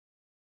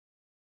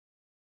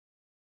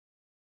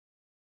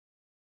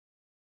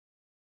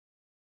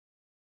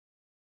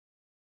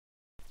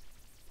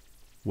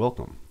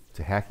Welcome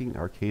to Hacking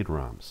Arcade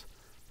ROMs,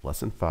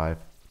 Lesson 5,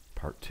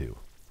 Part 2,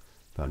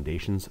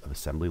 Foundations of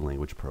Assembly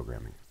Language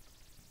Programming.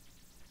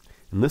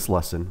 In this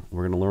lesson,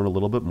 we're going to learn a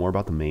little bit more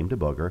about the MAME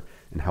debugger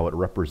and how it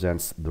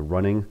represents the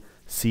running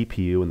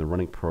CPU and the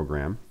running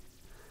program.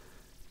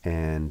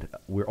 And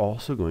we're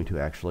also going to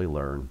actually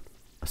learn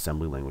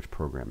assembly language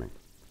programming,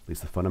 at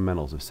least the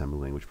fundamentals of assembly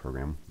language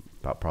programming,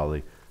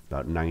 probably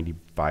about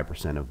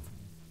 95% of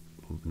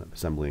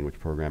assembly language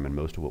program and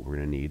most of what we're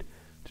going to need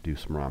to do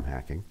some ROM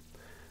hacking.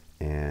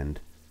 And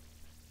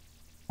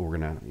so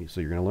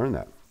you're going to learn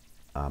that.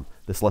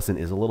 This lesson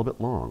is a little bit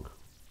long.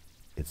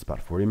 It's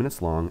about 40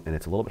 minutes long, and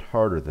it's a little bit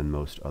harder than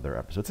most other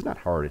episodes. It's not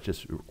hard, it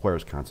just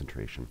requires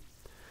concentration.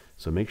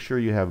 So make sure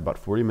you have about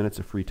 40 minutes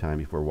of free time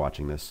before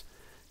watching this,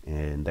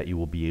 and that you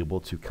will be able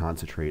to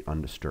concentrate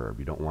undisturbed.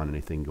 You don't want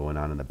anything going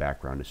on in the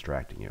background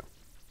distracting you.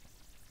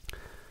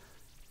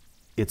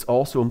 It's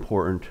also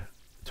important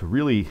to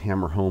really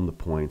hammer home the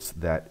points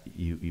that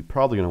you're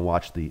probably going to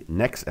watch the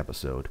next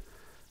episode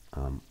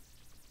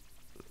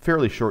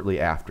fairly shortly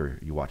after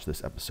you watch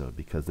this episode,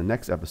 because the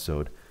next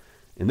episode,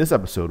 in this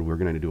episode, we're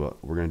going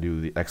to do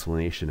the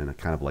explanation in a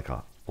kind of like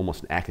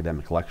almost an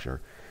academic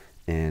lecture,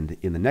 and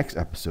in the next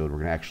episode, we're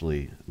going to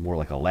actually more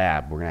like a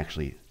lab. We're going to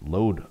actually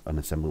load an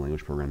assembly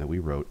language program that we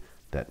wrote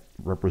that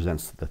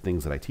represents the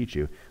things that I teach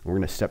you. And we're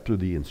going to step through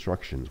the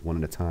instructions one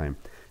at a time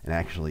and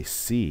actually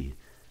see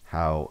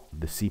how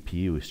the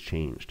CPU is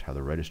changed, how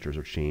the registers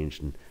are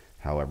changed, and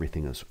how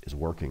everything is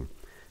working,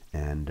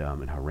 and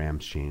how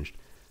RAM's changed.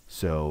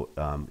 So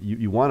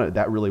you want to,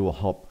 that really will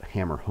help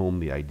hammer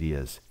home the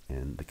ideas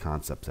and the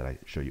concepts that I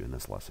show you in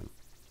this lesson.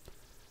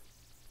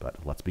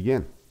 But let's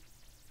begin.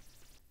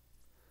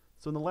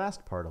 So in the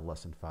last part of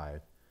Lesson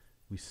 5,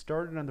 we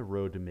started on the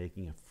road to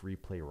making a free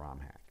play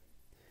ROM hack.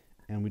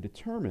 And we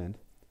determined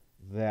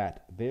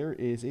that there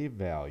is a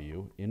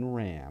value in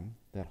RAM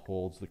that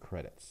holds the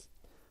credits.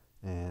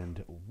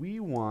 And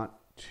we want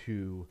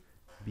to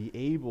be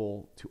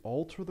able to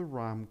alter the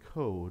ROM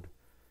code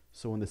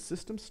so when the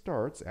system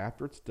starts,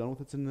 after it's done with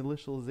its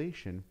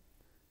initialization,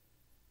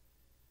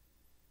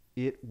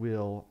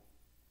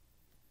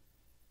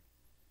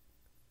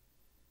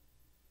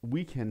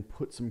 we can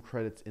put some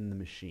credits in the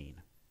machine.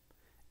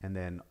 And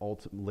then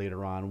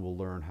later on, we'll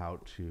learn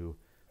how to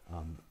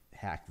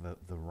hack the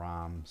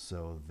ROM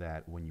so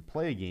that when you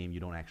play a game, you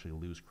don't actually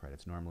lose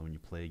credits. Normally, when you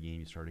play a game,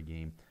 you start a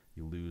game,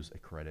 you lose a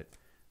credit.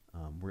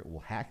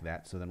 We'll hack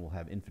that, so then we'll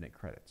have infinite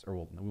credits. Or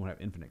we won't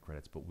have infinite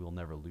credits, but we'll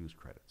never lose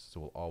credits.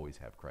 So we'll always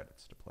have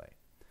credits to play.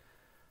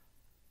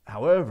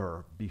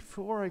 However,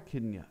 before I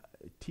can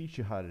teach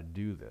you how to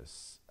do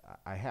this,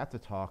 I have to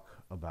talk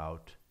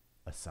about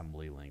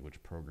assembly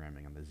language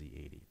programming on the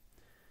Z80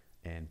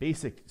 and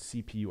basic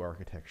CPU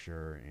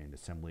architecture and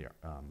assembly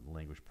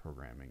language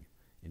programming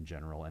in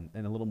general, and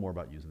a little more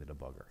about using the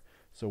debugger.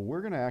 So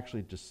we're going to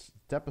actually just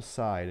step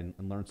aside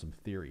and learn some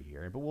theory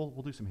here, but we'll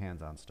do some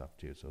hands-on stuff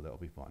too, so that'll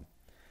be fun.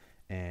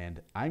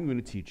 And I'm going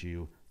to teach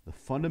you the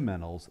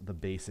fundamentals, the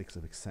basics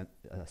of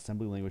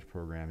assembly language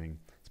programming,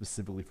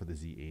 specifically for the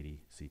Z80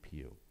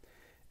 CPU.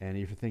 And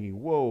if you're thinking,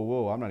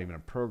 whoa, I'm not even a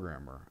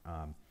programmer.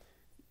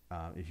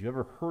 If you've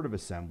ever heard of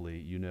assembly,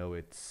 you know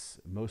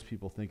most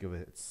people think of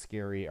it as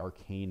scary,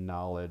 arcane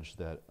knowledge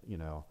that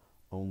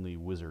only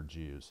wizards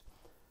use.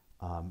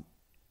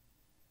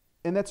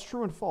 And that's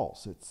true and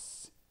false.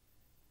 It's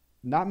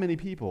not many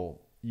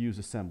people use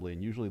assembly,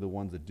 and usually the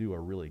ones that do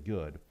are really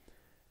good.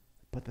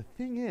 But the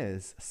thing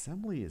is,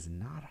 assembly is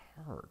not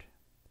hard.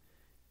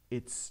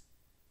 It's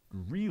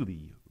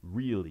really,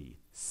 really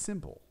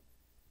simple.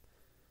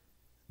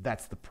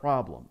 That's the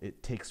problem.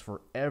 It takes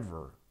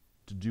forever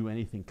to do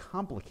anything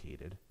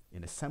complicated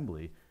in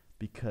assembly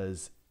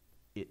because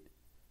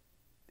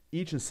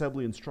each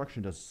assembly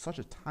instruction does such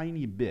a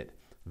tiny bit,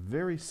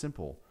 very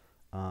simple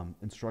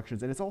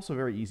instructions, and it's also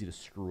very easy to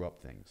screw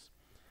up things.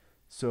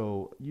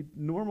 So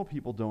normal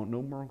people don't,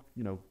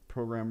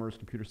 programmers,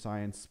 computer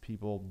science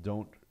people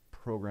don't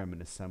program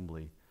in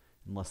assembly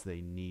unless they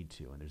need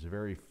to, and there's a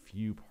very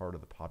few part of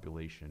the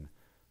population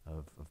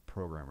of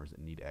programmers that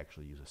need to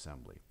actually use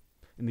assembly.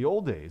 In the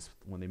old days,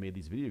 when they made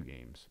these video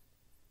games,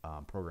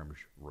 programmers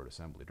wrote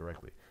assembly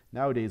directly.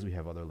 Nowadays, we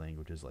have other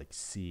languages like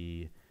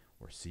C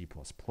or C++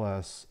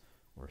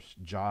 or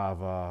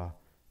Java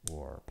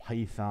or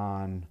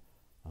Python.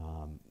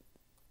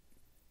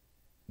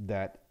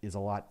 That is a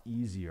lot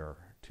easier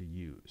to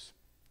use.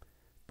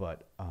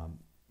 But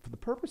for the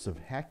purpose of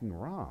hacking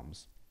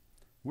ROMs,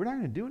 we're not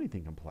going to do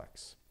anything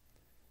complex.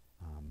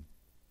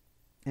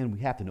 And we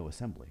have to know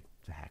assembly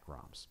to hack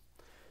ROMs.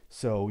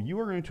 So you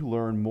are going to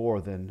learn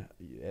more than,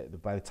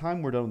 by the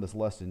time we're done with this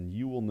lesson,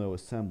 you will know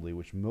assembly,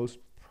 which most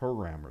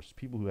programmers,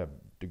 people who have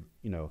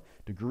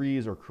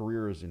degrees or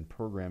careers in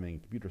programming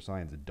and computer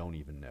science, don't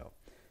even know.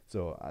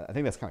 So I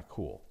think that's kind of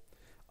cool.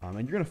 And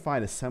you're going to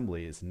find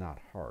assembly is not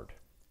hard.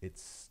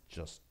 It's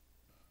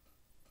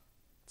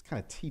kind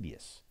of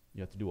tedious.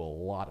 You have to do a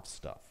lot of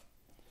stuff.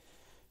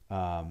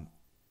 And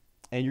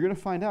you're going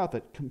to find out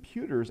that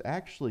computers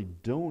actually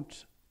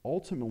don't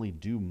ultimately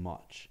do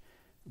much.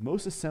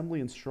 Most assembly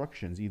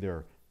instructions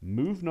either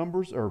move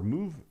numbers or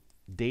move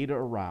data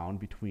around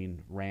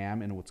between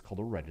RAM and what's called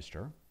a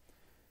register,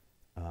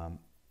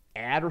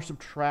 add or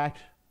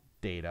subtract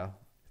data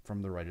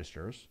from the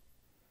registers,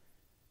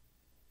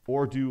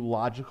 or do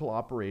logical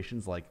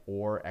operations like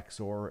OR,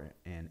 XOR,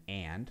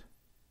 and,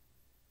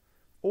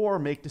 or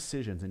make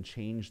decisions and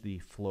change the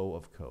flow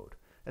of code.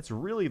 That's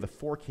really the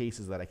 4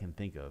 cases that I can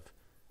think of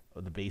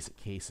the basic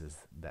cases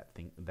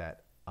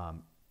that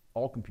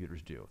all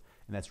computers do.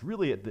 And that's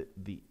really at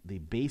the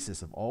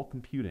basis of all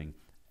computing.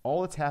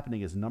 All that's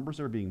happening is numbers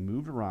are being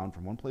moved around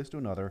from one place to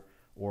another,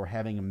 or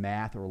having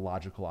math or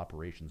logical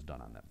operations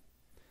done on them.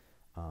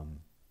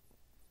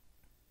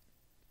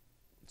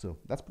 So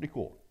that's pretty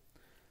cool.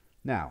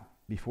 Now,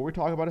 before we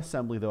talk about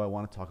assembly, though, I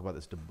want to talk about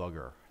this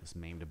debugger, this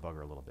MAME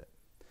debugger a little bit.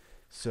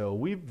 So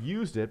we've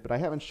used it, but I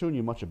haven't shown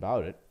you much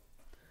about it.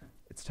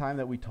 It's time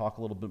that we talk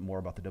a little bit more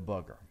about the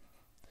debugger.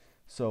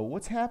 So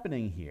what's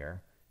happening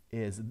here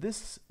is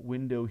this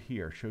window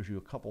here shows you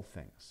a couple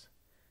things.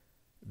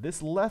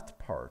 This left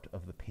part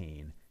of the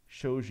pane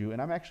shows you,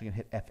 and I'm actually going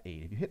to hit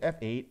F8. If you hit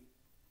F8,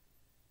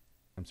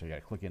 I'm sorry, you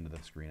got to click into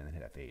the screen and then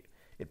hit F8.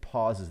 It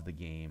pauses the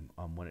game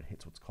when it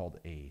hits what's called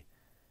a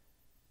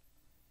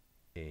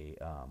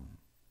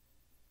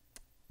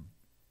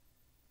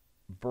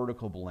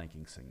vertical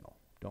blanking signal.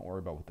 Don't worry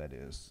about what that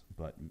is,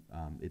 but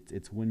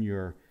it's when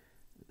your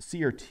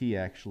CRT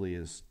actually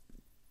is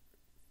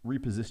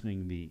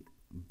repositioning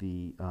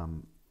the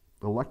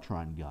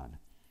electron gun,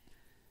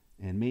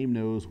 and MAME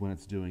knows when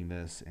it's doing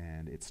this,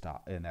 and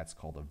and that's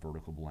called a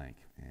vertical blank,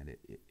 and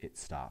it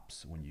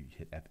stops when you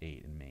hit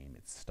F8 in MAME.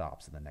 It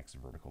stops in the next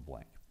vertical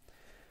blank.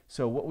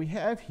 So what we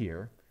have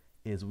here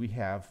is we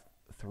have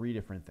 3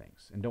 different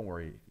things, and don't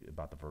worry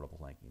about the vertical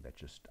blanking. I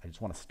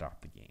just want to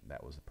stop the game.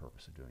 That was the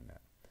purpose of doing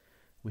that.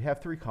 We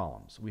have 3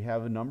 columns. We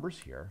have the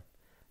numbers here.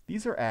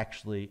 These are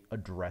actually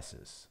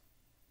addresses.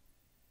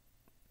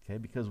 Okay,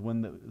 because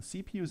when the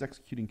CPU is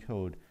executing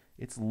code,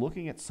 it's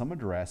looking at some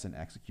address and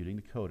executing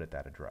the code at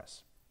that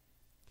address.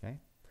 Okay,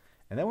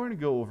 and then we're going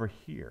to go over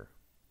here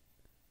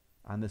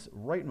on this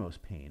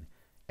rightmost pane.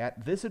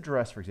 At this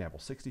address, for example,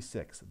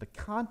 66, the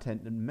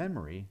content in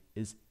memory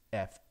is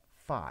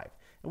F5.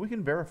 And we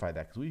can verify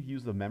that because we've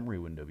used the memory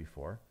window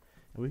before.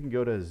 And we can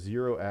go to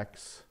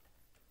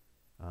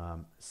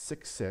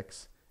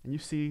 0x66, and you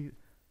see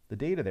the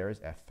data there is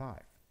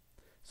F5.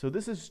 So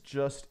this is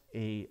just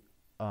a,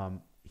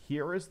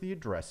 here is the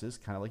addresses,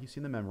 kind of like you see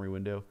in the memory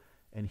window,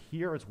 and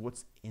here is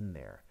what's in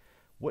there.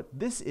 What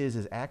this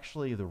is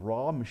actually the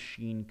raw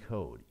machine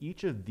code.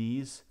 Each of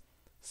these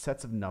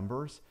sets of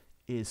numbers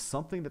is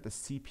something that the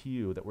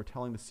CPU, that we're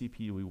telling the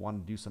CPU we want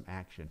to do some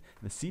action.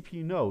 And the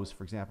CPU knows,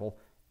 for example,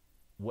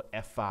 what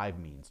F5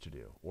 means to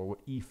do, or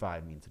what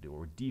E5 means to do, or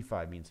what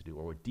D5 means to do,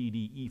 or what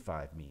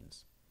DDE5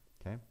 means.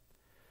 Okay?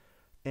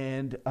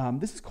 And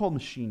this is called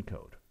machine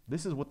code.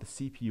 This is what the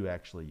CPU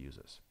actually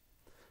uses.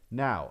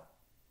 Now,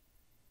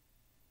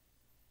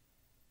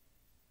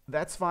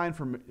 that's fine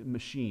for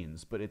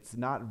machines, but it's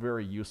not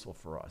very useful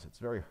for us. It's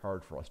very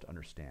hard for us to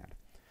understand.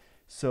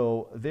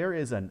 So there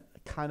is a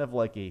kind of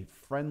like a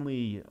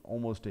friendly,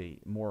 almost a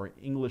more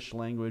English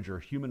language or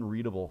human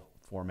readable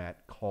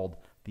format called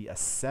the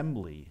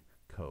assembly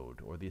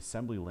code, or the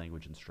assembly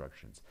language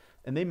instructions.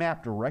 And they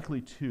map directly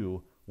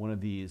to one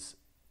of these,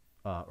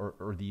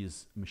 or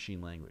these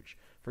machine language.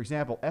 For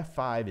example,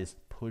 F5 is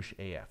push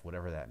AF,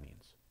 whatever that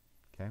means.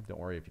 Okay, don't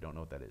worry if you don't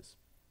know what that is.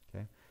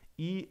 Okay,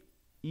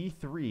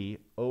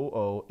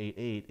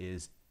 E30088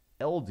 is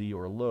LD,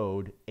 or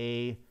load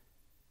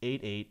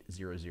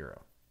A8800.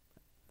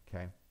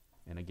 Okay,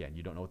 and again,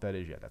 you don't know what that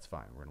is yet. That's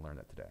fine. We're going to learn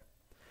that today.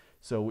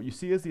 So what you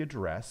see is the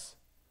address.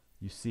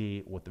 You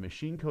see what the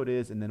machine code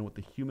is, and then what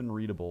the human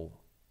readable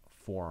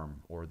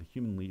form, or the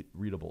human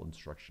readable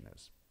instruction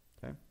is.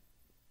 Okay,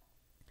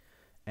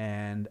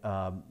 and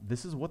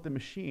this is what the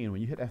machine,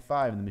 when you hit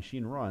F5 and the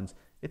machine runs,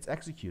 it's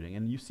executing.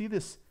 And you see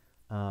this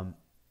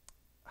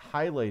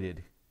highlighted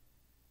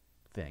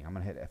thing. I'm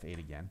going to hit F8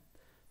 again.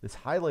 This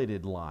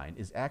highlighted line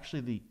is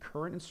actually the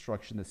current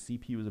instruction the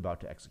CPU is about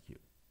to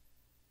execute.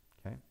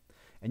 Okay,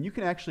 and you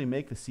can actually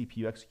make the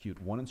CPU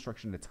execute one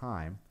instruction at a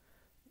time.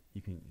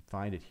 You can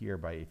find it here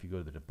by, if you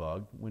go to the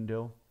debug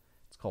window,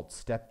 it's called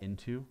step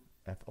into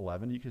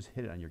F11. You can just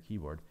hit it on your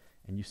keyboard,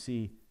 and you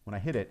see when I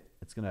hit it,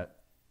 it's going to,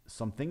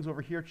 some things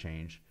over here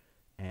change,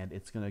 and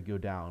it's going to go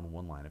down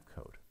one line of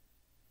code.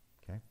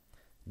 Okay,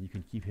 and you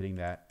can keep hitting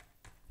that,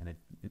 and it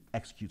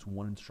executes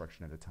one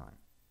instruction at a time.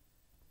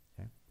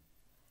 Okay,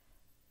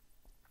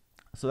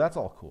 so that's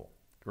all cool.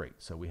 Great.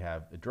 So we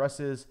have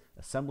addresses,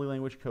 assembly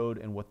language code,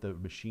 and what the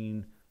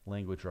machine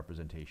language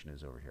representation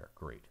is over here.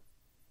 Great.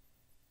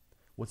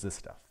 What's this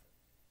stuff?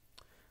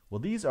 Well,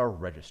 these are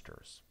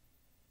registers.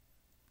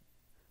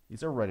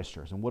 These are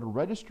registers. And what a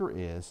register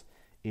is,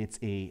 it's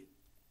a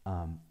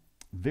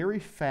very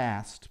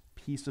fast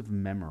piece of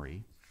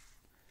memory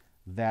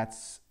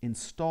that's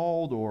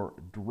installed or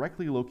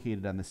directly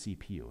located on the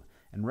CPU.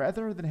 And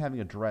rather than having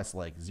an address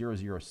like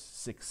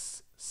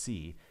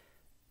 006C,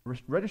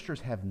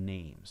 registers have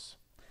names.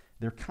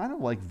 they're kind of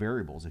like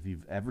variables. If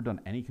you've ever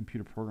done any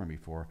computer programming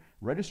before,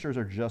 registers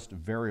are just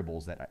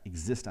variables that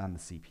exist on the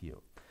CPU.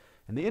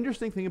 And the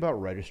interesting thing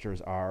about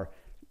registers are,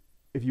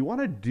 if you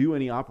want to do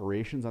any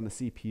operations on the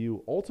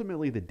CPU,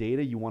 ultimately the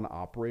data you want to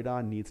operate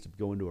on needs to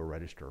go into a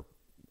register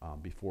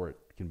before it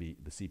can be,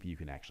 the CPU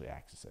can actually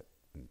access it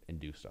and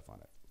do stuff on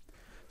it.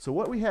 So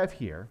what we have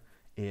here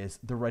is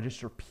the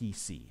register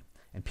PC.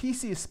 And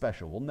PC is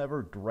special. We'll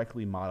never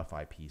directly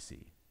modify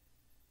PC.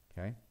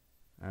 Okay?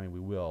 I mean,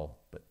 we will,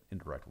 but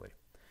indirectly.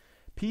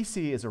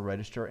 PC is a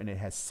register, and it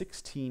has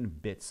 16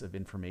 bits of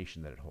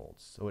information that it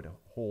holds. So it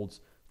holds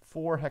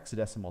 4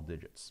 hexadecimal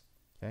digits.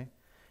 Okay?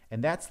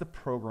 And that's the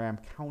program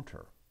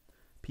counter.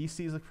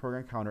 PC is a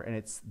program counter, and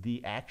it's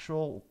the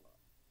actual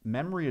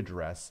memory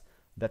address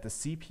that the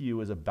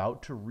CPU is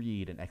about to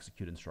read and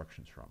execute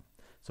instructions from.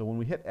 So when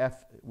we hit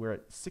F, we're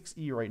at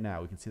 6E right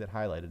now. We can see that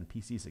highlighted, and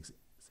PC says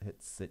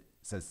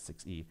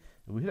 6E.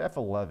 If we hit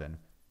F11,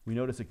 we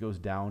notice it goes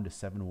down to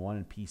 7.1,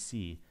 and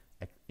PC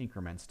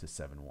increments to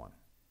 7.1.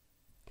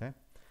 Okay?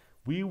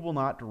 We will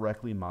not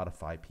directly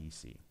modify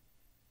PC.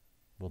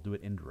 We'll do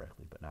it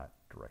indirectly, but not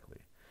directly.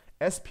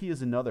 SP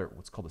is another,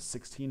 what's called a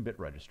 16-bit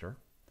register.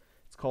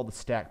 It's called the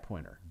stack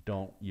pointer.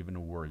 Don't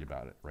even worry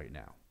about it right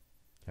now.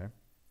 Okay?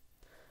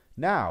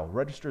 Now,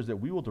 registers that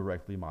we will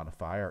directly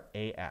modify are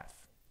AF.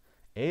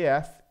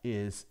 AF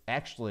is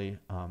actually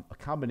a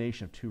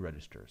combination of 2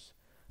 registers.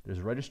 There's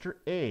register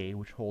A,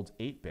 which holds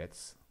 8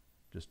 bits.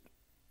 Just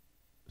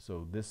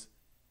so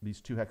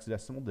these 2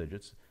 hexadecimal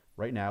digits.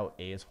 Right now,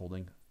 A is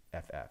holding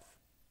FF.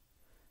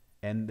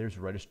 And there's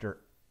register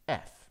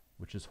F,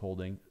 which is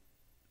holding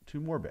 2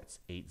 more bits,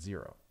 80.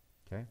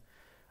 Okay?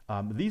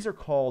 These are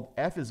called,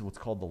 F is what's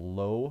called the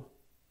low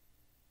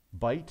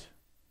byte,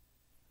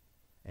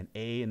 and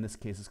A in this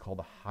case is called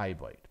the high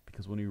byte,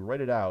 because when you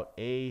write it out,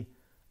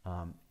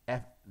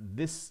 F,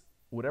 this,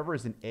 whatever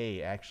is in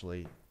A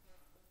actually,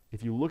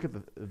 if you look at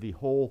the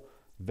whole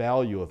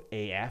value of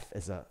AF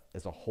as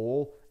a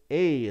whole,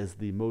 A is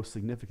the most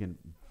significant,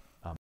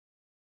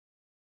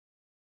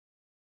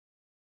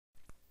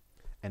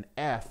 and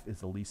F is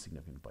the least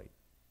significant byte.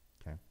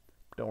 Okay,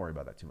 don't worry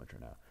about that too much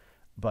right now.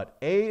 But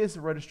A is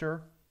a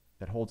register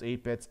that holds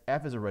 8 bits.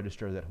 F is a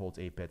register that holds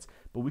 8 bits.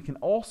 But we can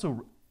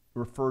also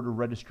refer to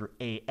register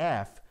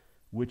AF,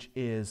 which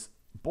is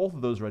both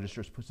of those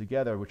registers put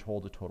together, which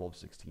hold a total of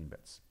 16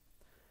 bits.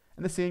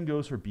 And the same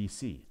goes for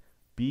BC.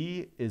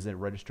 B is a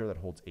register that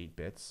holds 8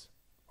 bits,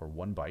 or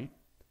 1 byte.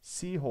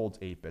 C holds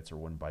 8 bits, or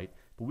 1 byte.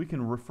 But we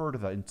can refer to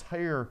the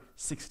entire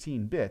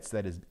 16 bits,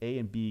 that is A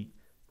and B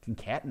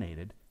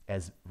concatenated,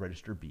 as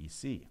register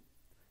BC.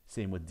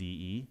 Same with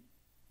DE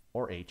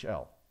or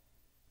HL.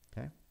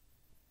 Okay?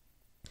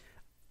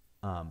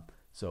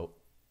 So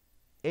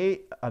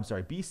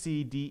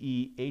BC,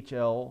 DE,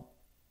 HL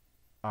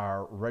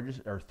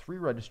are 3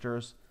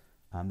 registers.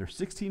 They're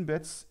 16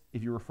 bits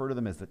if you refer to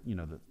them as the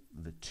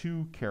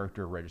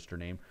 2-character register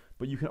name,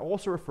 but you can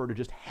also refer to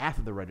just half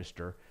of the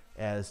register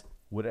as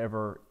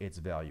whatever its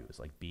value is,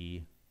 like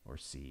B or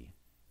C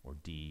or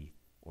D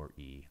or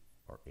E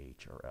or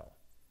H or L.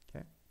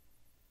 Okay?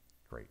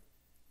 Great.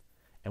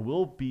 And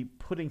we'll be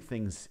putting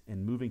things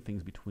and moving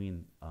things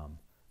between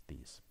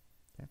these.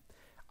 Okay?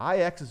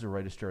 IX is a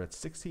register that's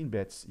 16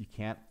 bits.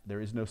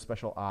 There is no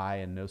special I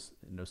and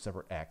no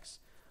separate X.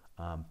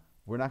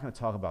 We're not going to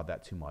talk about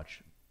that too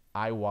much.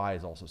 IY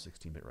is also a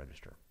 16-bit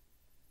register.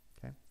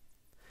 Okay?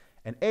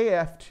 And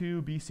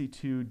AF2,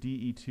 BC2,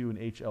 DE2, and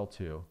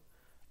HL2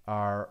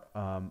 are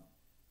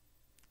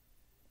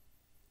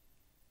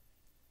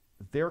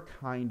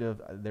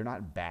they're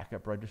not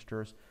backup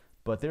registers,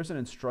 but there's an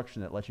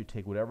instruction that lets you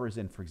take whatever is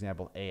in, for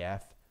example,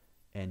 AF,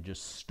 and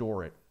just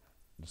store it,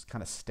 just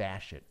kind of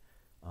stash it,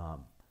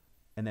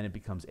 and then it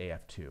becomes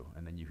AF2,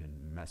 and then you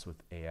can mess with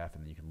AF,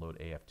 and then you can load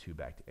AF2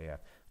 back to AF.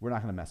 We're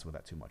not going to mess with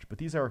that too much, but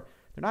they're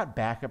not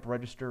backup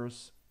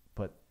registers,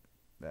 but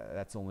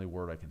that's the only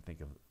word I can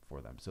think of for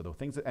them. So the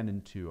things that end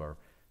in 2 are,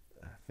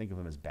 think of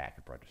them as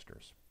backup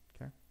registers.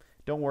 Okay?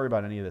 Don't worry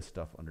about any of this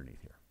stuff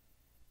underneath here.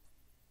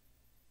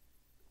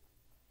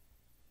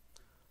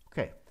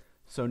 Okay,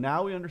 so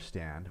now we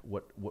understand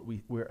what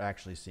we're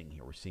actually seeing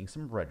here. We're seeing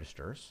some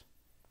registers,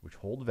 which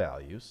hold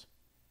values,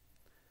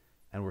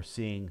 and we're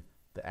seeing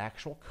the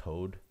actual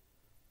code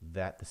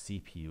that the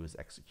CPU is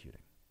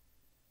executing.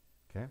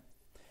 Okay?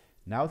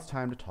 Now it's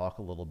time to talk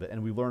a little bit,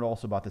 and we learned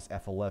also about this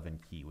F11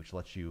 key, which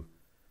lets you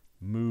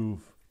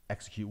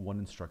execute one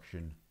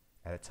instruction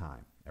at a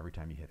time, every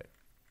time you hit it.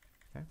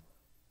 Okay?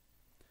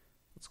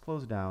 Let's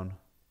close down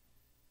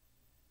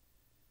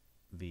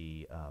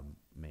the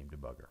MAME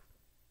debugger.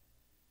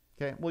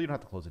 Okay, well, you don't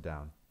have to close it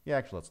down. Yeah,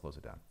 actually, let's close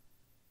it down.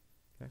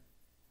 Okay.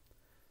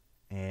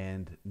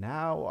 And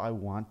now I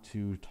want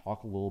to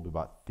talk a little bit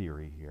about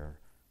theory here,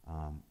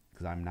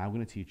 because I'm now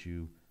going to teach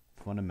you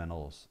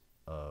fundamentals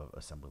of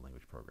assembly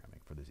language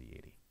programming for the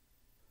Z80.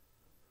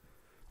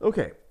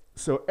 Okay,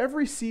 so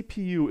every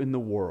CPU in the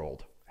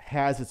world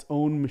has its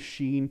own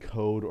machine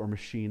code or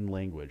machine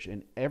language,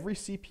 and every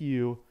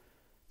CPU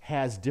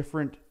has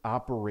different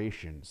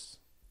operations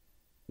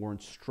or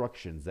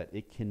instructions that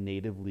it can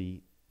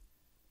natively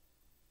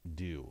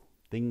do,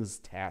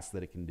 tasks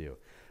that it can do.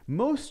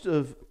 Most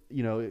of,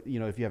 if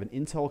you have an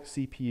Intel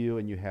CPU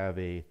and you have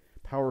a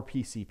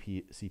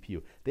PowerPC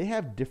CPU, they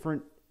have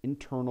different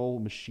internal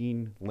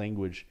machine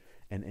language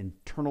and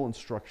internal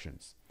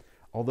instructions.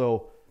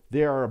 Although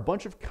there are a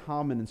bunch of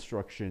common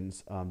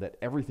instructions that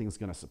everything's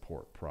going to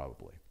support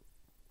probably,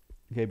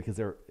 okay, because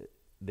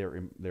they're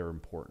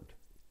important.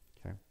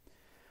 Okay.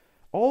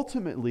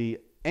 Ultimately,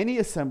 any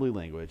assembly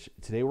language,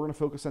 today we're going to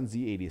focus on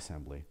Z80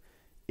 assembly,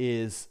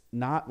 is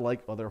not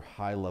like other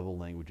high-level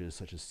languages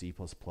such as C++,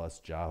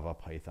 Java,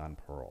 Python,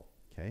 Perl.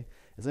 Okay?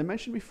 As I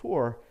mentioned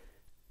before,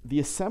 the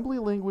assembly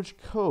language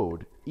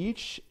code,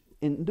 each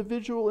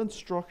individual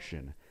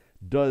instruction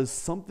does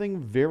something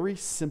very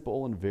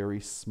simple and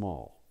very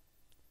small.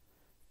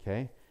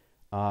 Okay?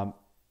 And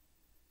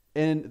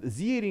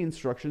Z80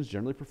 instructions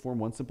generally perform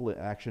one simple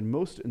action.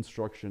 Most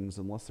instructions,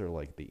 unless they're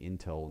like the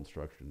Intel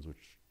instructions,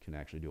 which can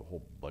actually do a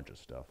whole bunch of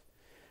stuff,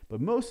 but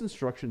most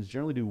instructions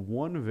generally do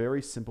one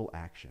very simple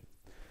action.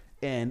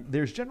 And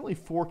there's generally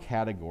 4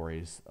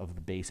 categories of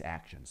the base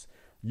actions.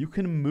 You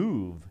can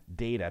move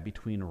data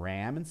between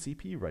RAM and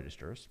CPU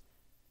registers.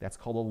 That's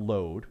called a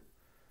load.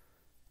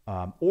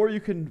 Or you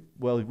can,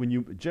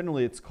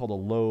 generally it's called a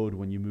load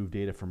when you move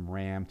data from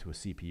RAM to a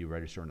CPU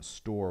register, and a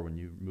store when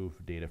you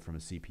move data from a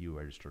CPU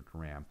register to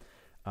RAM.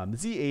 The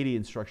Z80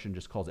 instruction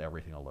just calls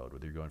everything a load,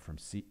 whether you're going from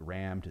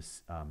RAM to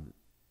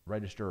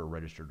register or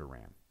register to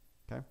RAM.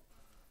 Okay?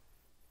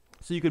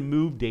 So you can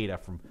move data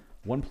from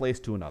one place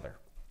to another.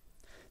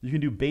 You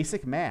can do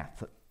basic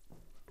math,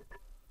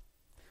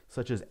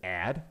 such as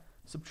add,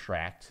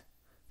 subtract,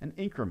 and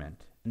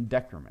increment and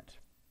decrement.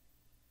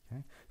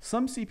 Okay?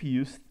 Some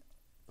CPUs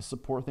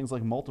support things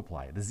like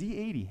multiply. The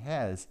Z80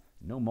 has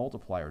no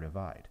multiply or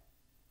divide.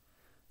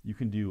 You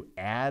can do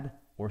add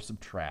or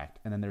subtract,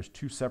 and then there's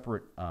 2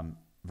 separate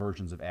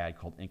versions of add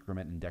called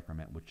increment and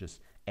decrement, which just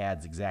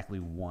adds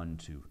exactly 1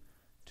 to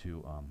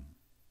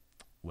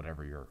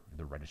whatever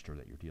the register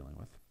that you're dealing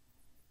with.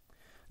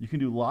 You can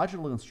do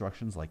logical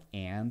instructions like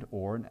AND,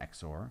 OR, and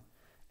XOR.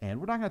 And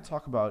we're not going to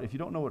talk about, if you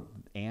don't know what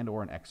AND,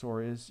 OR, and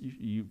XOR is,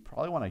 you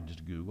probably want to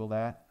just Google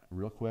that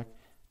real quick.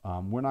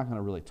 We're not going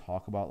to really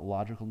talk about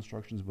logical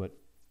instructions, but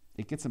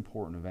it gets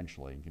important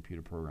eventually in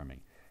computer programming.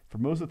 For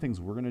most of the things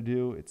we're going to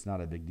do, it's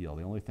not a big deal.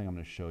 The only thing I'm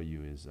going to show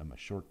you is a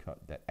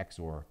shortcut that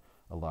XOR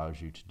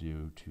allows you to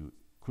do to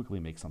quickly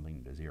make something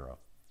into 0.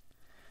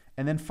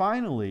 And then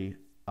finally,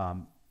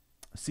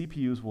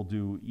 CPUs will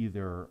do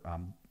either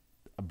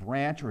a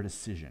branch or a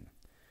decision,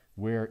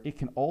 where it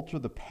can alter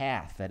the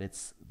path that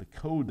the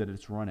code that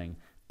it's running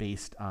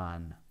based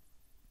on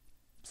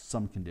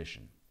some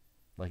condition.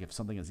 Like if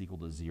something is equal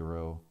to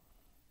 0,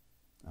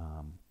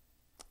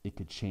 it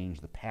could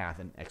change the path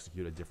and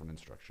execute a different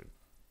instruction.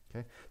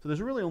 Okay? So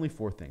there's really only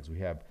 4 things. We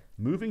have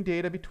moving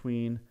data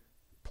between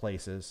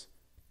places,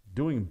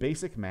 doing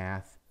basic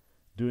math,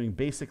 doing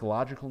basic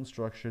logical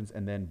instructions,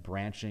 and then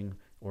branching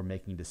or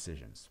making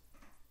decisions.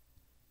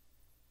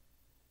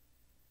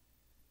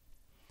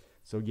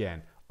 So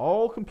again,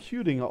 all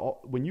computing,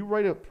 when you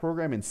write a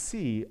program in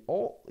C,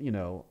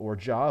 or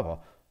Java,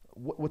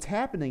 what's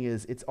happening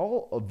is it's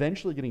all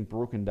eventually getting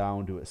broken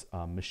down to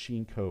a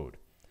machine code.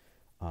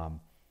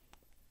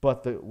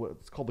 But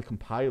what's called the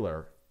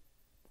compiler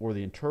or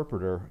the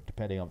interpreter,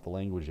 depending on what the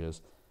language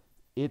is,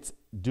 it's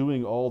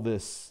doing all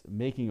this,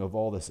 making of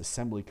all this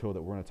assembly code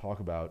that we're going to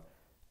talk about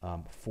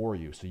for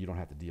you, so you don't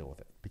have to deal with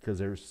it. Because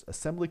there's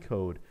assembly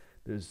code,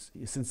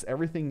 since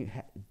everything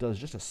does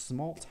just a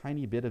small,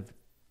 tiny bit of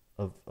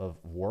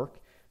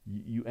work,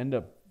 you end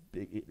up,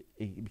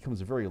 it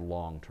becomes very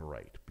long to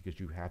write because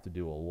you have to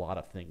do a lot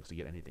of things to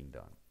get anything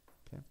done.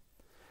 Okay?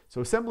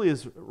 So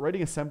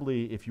writing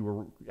assembly, if you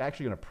were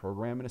actually going to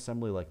program an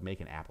assembly, like make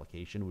an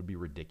application, would be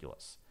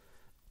ridiculous.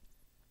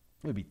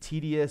 It would be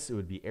tedious, it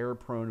would be error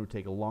prone, it would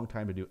take a long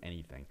time to do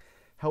anything.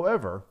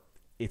 However,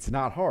 it's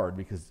not hard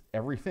because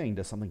everything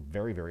does something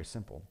very, very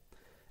simple.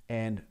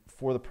 And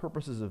for the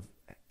purposes of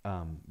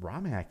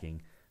ROM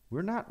hacking,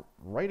 we're not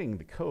writing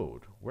the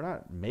code. We're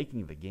not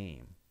making the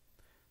game.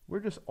 We're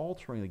just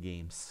altering the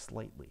game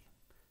slightly.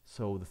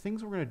 So the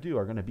things we're going to do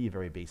are going to be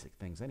very basic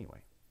things anyway.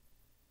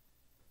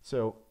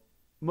 So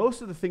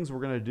most of the things we're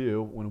going to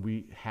do when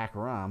we hack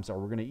ROMs are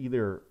we're going to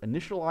either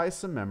initialize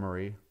some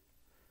memory,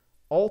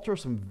 alter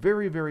some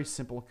very, very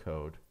simple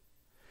code,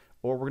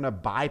 or we're going to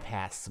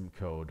bypass some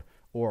code,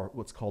 or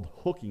what's called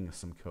hooking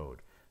some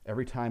code.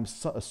 Every time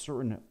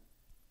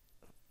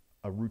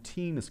a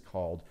routine is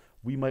called,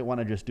 we might want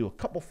to just do a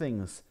couple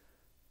things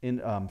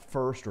in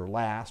first or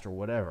last or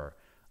whatever.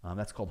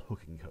 That's called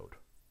hooking code.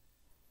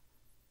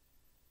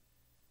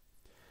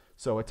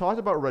 So I talked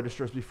about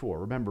registers before.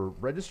 Remember,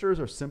 registers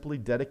are simply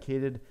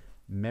dedicated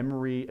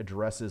memory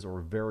addresses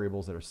or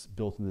variables that are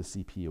built into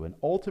the CPU. And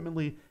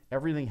ultimately,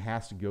 everything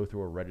has to go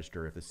through a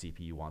register if the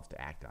CPU wants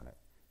to act on it.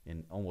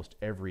 In almost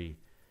every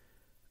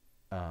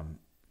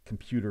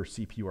computer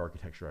CPU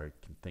architecture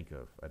I can think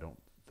of, I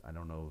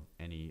don't know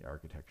any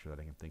architecture that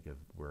I can think of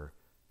where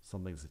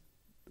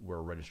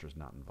a register is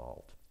not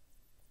involved.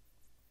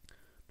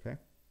 Okay,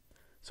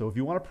 So if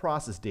you want to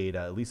process data,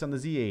 at least on the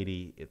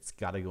Z80, it's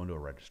got to go into a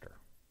register.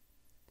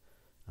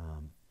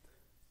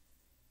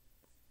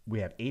 We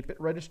have 8-bit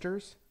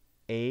registers,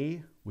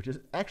 A, which is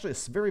actually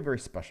a very, very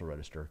special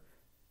register,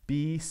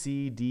 B,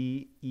 C,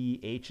 D, E,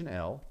 H, and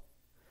L.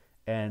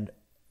 And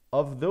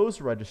of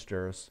those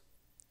registers,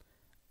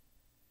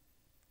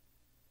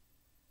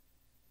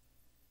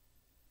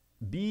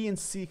 B and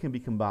C can be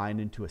combined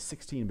into a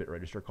 16-bit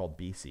register called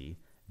BC.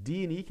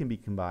 D and E can be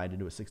combined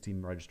into a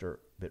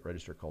 16-bit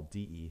register called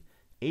DE.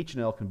 H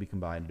and L can be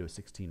combined into a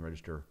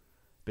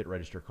 16-bit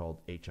register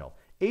called HL.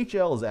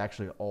 HL is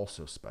actually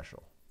also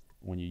special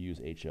when you use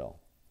HL,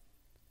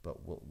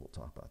 but we'll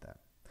talk about that.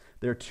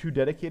 There are 2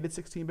 dedicated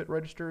 16-bit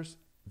registers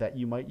that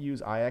you might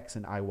use, IX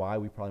and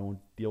IY. We probably won't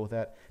deal with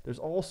that. There's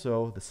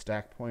also the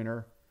stack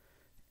pointer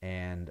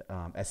and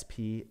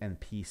SP and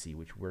PC,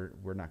 which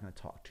we're not going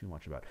to talk too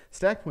much about.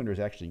 Stack pointer is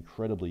actually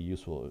incredibly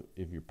useful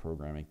if you're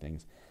programming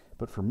things,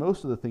 but for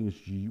most of the things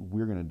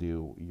we're going to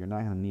do, you're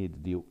not going to need to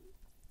deal.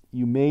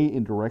 You may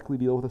indirectly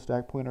deal with a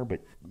stack pointer,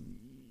 but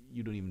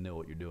you don't even know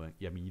what you're doing.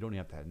 I mean, you don't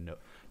even have to know.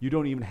 You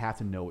don't even have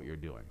to know what you're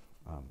doing.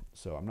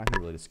 So I'm not going to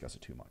really discuss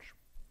it too much.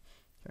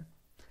 Okay.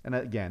 And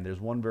again,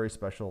 there's one very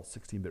special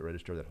 16-bit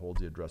register that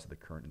holds the address of the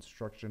current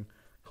instruction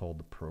called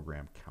the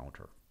program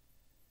counter,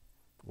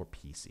 or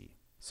PC.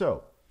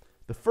 So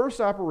the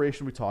first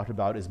operation we talked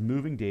about is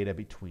moving data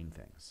between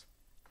things.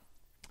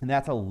 And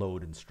that's a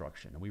load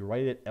instruction. And we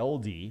write it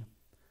LD,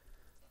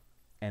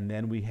 and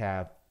then we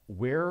have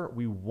where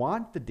we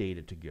want the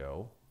data to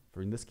go,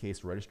 for in this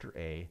case, register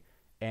A,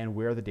 and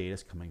where the data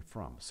is coming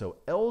from. So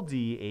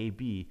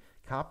LDAB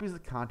copies the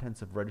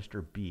contents of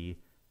register B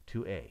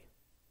to A.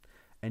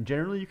 And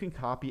generally, you can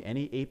copy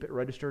any 8-bit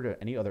register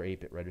to any other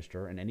 8-bit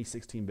register, and any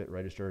 16-bit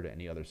register to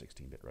any other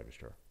 16-bit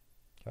register.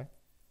 Okay?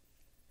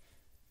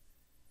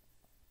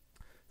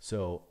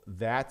 So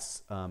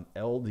that's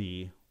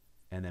LD,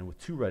 and then with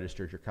 2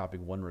 registers, you're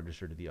copying 1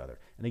 register to the other.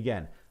 And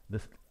again,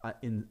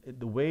 in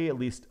the way at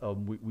least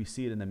we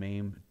see it in the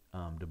MAME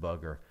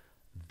debugger,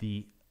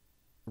 the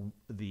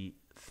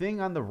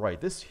thing on the right,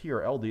 this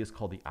here, LD, is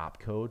called the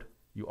opcode.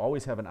 You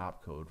always have an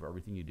opcode for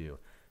everything you do.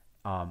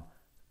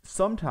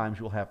 Sometimes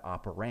you'll have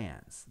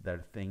operands, that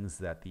are things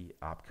that the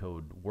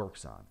opcode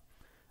works on.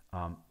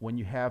 When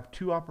you have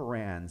 2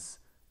 operands,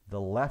 the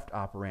left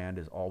operand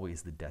is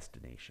always the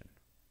destination,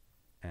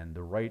 and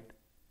the right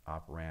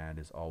operand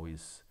is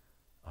always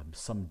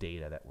some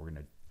data that we're going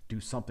to do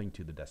something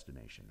to the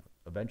destination.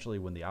 Eventually,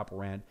 when the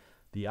operand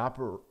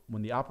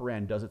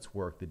does its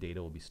work, the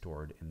data will be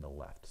stored in the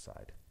left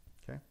side.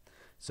 Okay,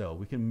 so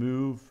we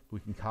can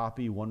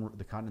copy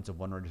the contents of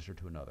one register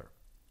to another.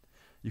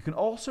 You can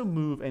also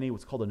move any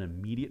what's called an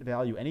immediate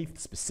value, any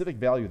specific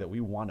value that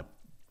we want to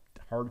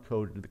hard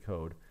code into the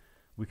code,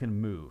 we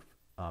can move.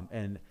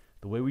 And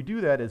the way we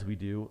do that is we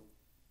do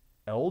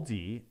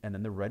LD and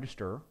then the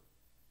register,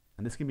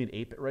 and this can be an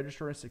 8-bit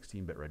register or a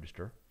 16-bit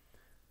register.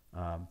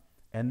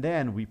 And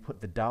then we put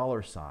the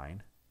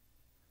 $,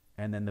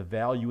 and then the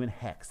value in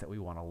hex that we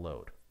want to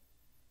load.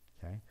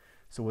 Okay,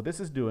 so what this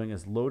is doing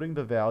is loading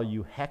the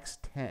value hex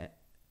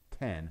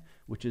 10,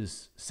 which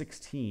is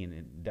 16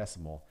 in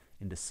decimal,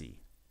 into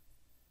C.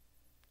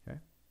 Okay,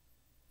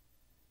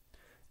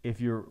 if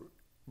you're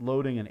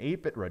loading an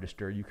 8-bit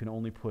register, you can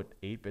only put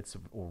 8 bits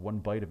or 1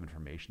 byte of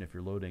information. If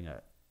you're loading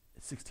a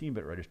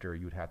 16-bit register,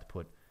 you would have to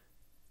put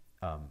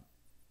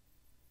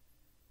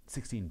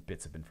 16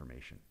 bits of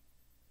information,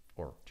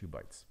 or 2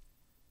 bytes.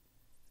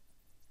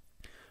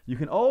 You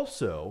can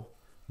also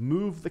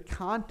move the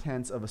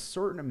contents of a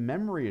certain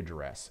memory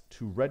address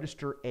to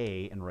register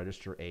A and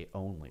register A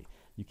only.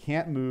 You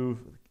can't move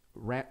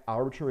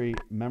arbitrary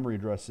memory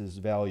addresses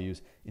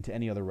values into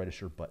any other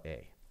register but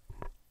A,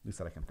 at least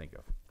that I can think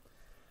of.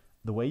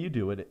 The way you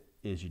do it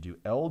is you do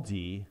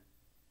LD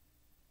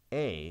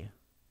A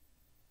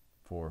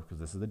because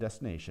this is the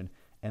destination,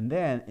 and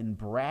then in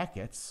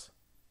parentheses,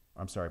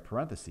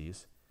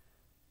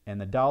 and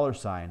the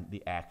 $,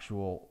 the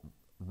actual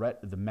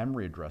the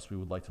memory address we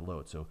would like to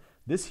load. So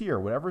this here,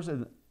 whatever's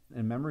in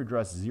memory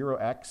address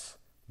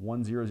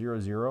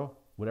 0x1000,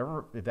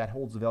 whatever, if that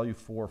holds the value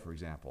 4, for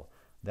example,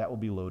 that will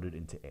be loaded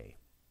into A.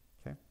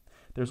 Okay.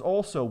 There's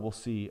also, we'll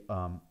see,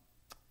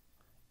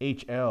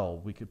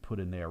 HL we could put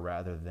in there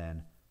rather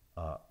than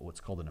what's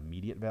called an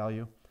immediate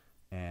value.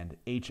 And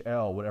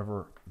HL,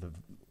 whatever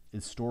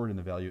is stored in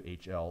the value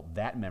HL,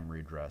 that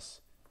memory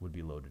address would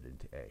be loaded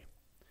into A.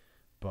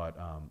 But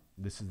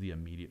this is the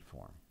immediate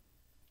form.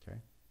 Okay.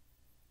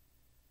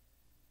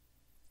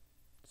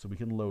 So we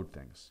can load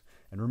things.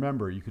 And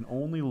remember, you can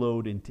only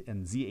load in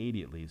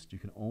Z80 at least, you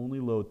can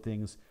only load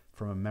things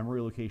from a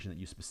memory location that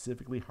you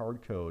specifically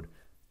hard code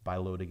by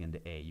loading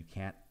into A. You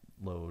can't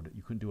load,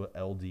 you couldn't do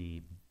a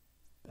LD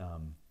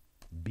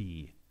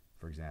B,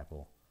 for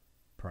example,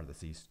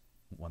 parentheses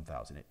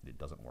 1000. It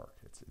doesn't work.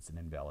 It's an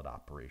invalid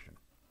operation.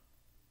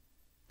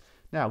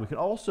 Now, we can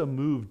also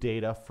move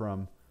data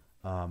from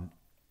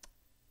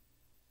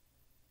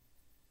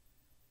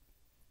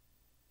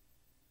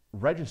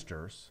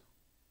registers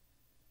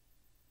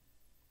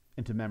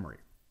into memory.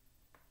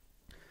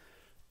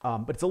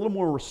 But it's a little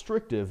more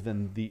restrictive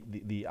than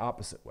the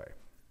opposite way.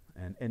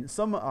 And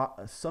some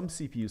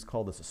CPUs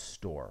call this a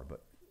store,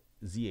 but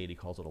Z80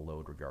 calls it a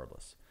load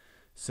regardless.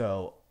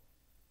 So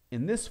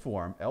in this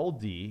form,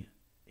 LD,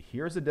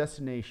 here's a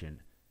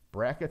destination,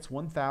 brackets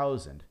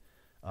 1000.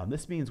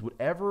 This means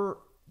whatever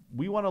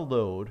we want to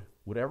load,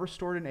 whatever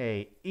stored in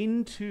A,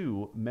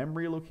 into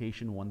memory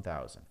location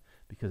 1000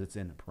 because it's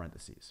in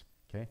parentheses.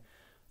 Okay,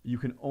 you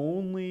can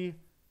only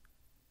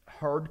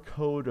hard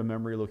code a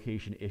memory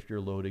location if you're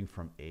loading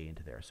from A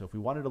into there. So if we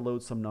wanted to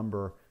load some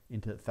number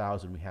into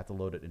 1000, we have to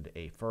load it into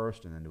A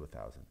first and then do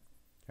 1000.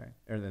 Okay,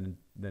 and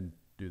then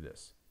do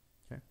this.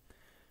 Okay,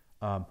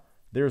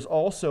 there's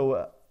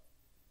also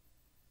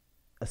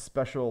a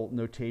special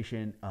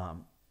notation.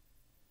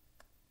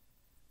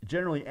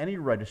 Generally, any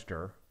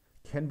register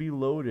can be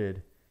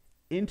loaded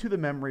into the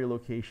memory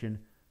location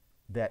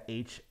that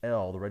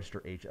HL, the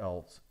register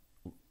HL,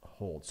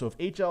 holds. So if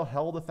HL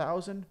held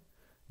 1000,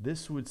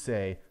 this would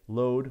say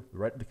load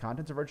the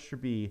contents of register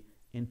B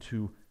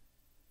into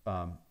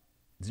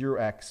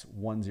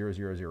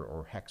 0x1000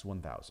 or hex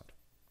 1000.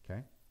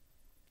 Okay,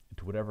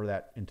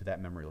 into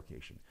that memory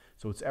location.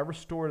 So it's ever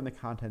stored in the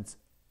contents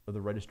of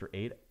the register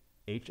 8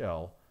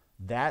 HL,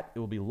 that it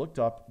will be looked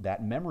up,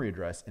 that memory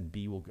address, and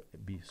B will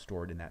be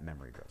stored in that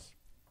memory address.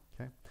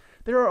 Okay.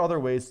 There are other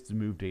ways to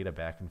move data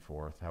back and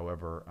forth.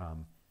 However,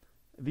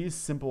 these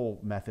simple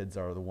methods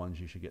are the ones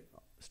you should get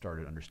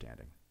started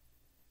understanding.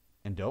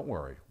 And don't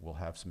worry, we'll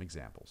have some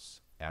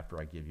examples after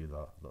I give you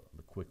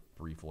the quick,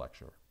 brief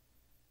lecture.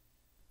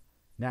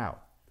 Now,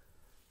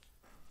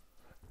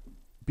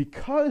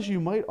 because you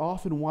might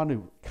often want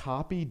to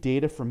copy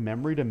data from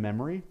memory to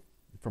memory,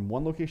 from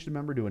one location of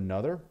memory to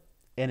another,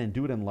 and then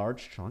do it in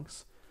large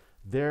chunks,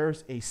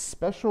 there's a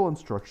special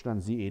instruction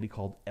on Z80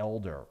 called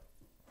elder.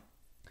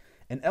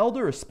 And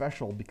elder is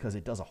special because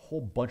it does a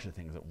whole bunch of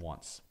things at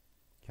once.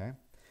 Okay?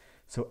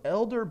 So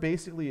elder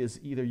basically is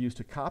either used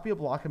to copy a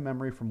block of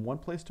memory from one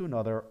place to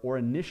another or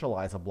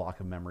initialize a block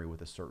of memory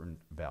with a certain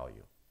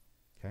value.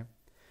 Okay?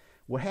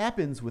 What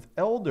happens with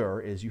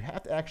elder is you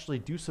have to actually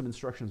do some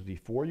instructions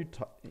before you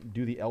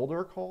do the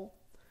elder call.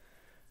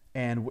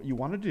 And what you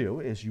want to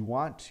do is you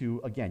want to,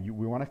 again,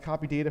 we want to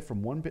copy data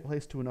from one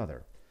place to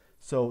another.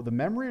 So the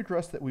memory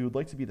address that we would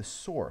like to be the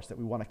source that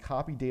we want to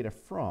copy data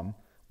from,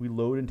 we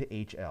load into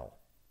HL.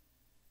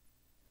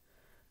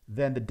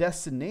 Then the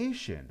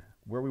destination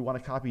where we want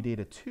to copy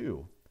data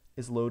to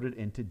is loaded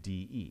into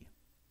DE.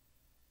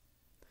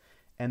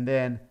 And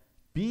then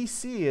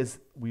BC is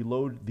we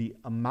load the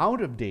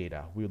amount of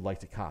data we would like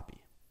to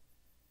copy.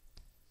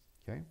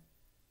 Okay?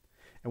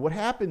 And what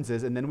happens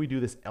is, and then we do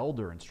this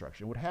elder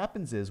instruction. What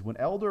happens is when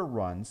elder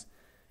runs,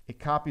 it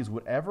copies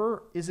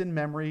whatever is in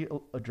memory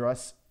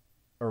address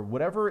or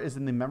whatever is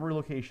in the memory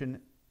location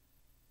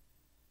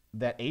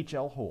that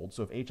HL holds.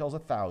 So if HL is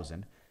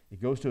 1000,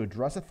 it goes to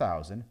address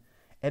 1000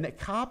 and it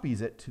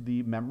copies it to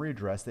the memory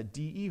address that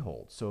DE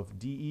holds. So if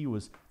DE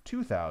was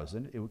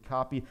 2000, it would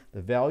copy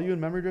the value in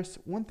memory address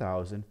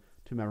 1000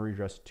 to memory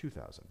address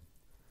 2000.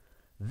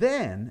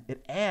 Then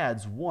it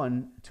adds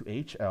 1 to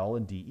HL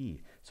and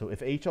DE. So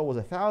if HL was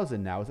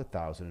 1000, now it's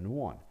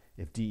 1001.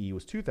 If DE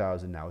was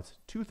 2000, now it's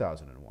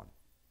 2001.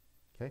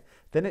 Okay?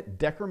 Then it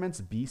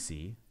decrements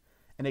BC,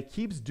 and it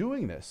keeps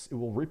doing this. It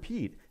will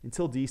repeat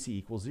until DC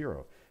equals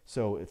 0.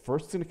 So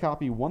first it's going to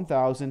copy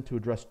 1000 to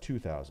address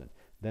 2000,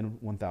 then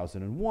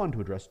 1001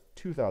 to address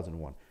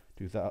 2001,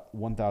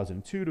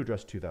 1002 to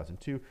address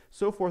 2002,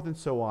 so forth and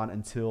so on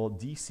until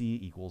DC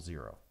equals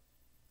 0.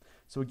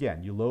 So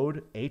again, you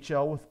load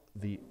HL with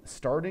the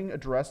starting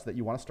address that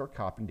you want to start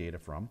copying data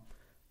from,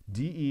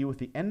 DE with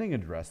the ending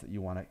address that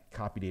you want to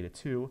copy data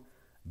to,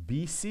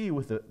 BC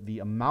with the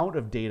amount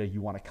of data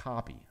you want to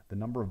copy, the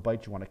number of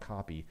bytes you want to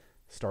copy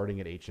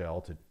starting at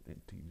HL to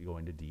go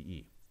into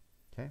DE.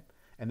 Okay?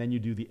 And then you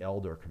do the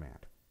elder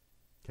command.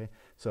 Okay?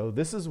 So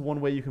this is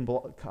one way you can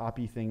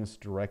copy things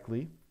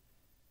directly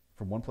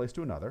from one place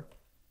to another.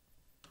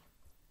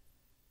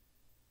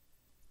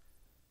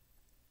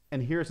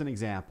 And here's an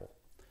example.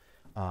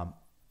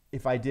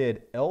 If I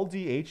did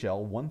LDHL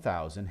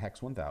 1000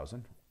 hex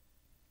 1000,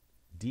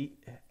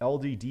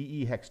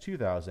 LDDE hex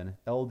 2000,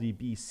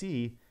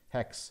 LDBC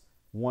hex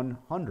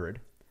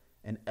 100,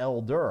 and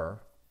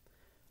elder,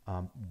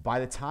 by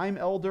the time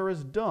elder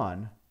is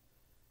done,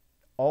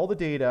 all the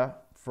data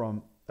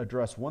from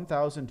address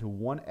 1000 to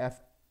 1F,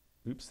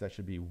 oops, that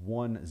should be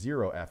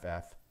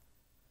 10FF,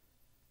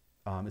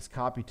 is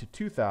copied to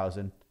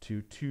 2000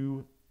 to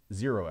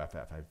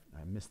 20FF.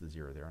 I missed the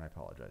 0 there, and I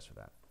apologize for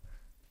that.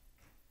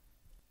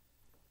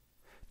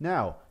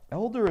 Now,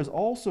 elder is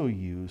also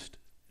used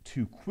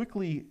to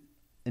quickly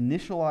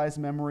initialize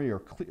memory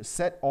or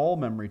set all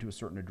memory to a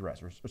certain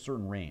address or a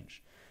certain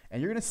range.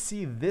 And you're going to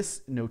see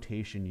this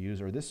notation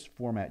used or this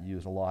format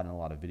used a lot in a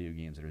lot of video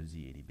games that are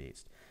Z80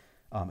 based,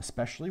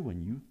 especially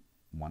when you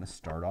want to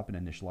start up and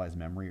initialize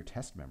memory or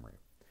test memory.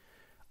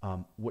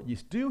 What you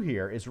do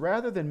here is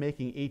rather than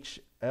making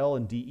HL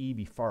and DE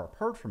be far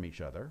apart from each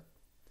other,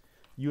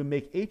 you would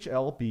make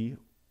HL be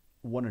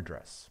one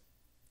address.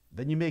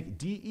 Then you make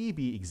DE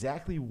be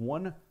exactly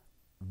one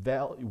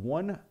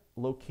one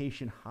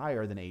location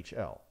higher than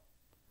HL.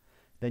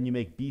 Then you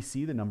make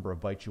BC the number of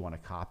bytes you want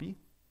to copy.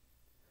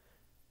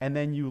 And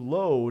then you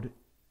load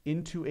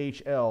into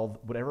HL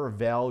whatever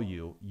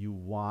value you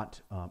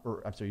want,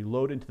 you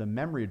load into the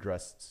memory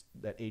address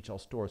that HL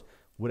stores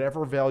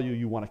whatever value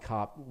you want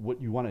to what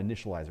you want to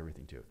initialize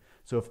everything to.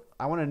 So if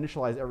I want to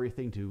initialize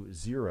everything to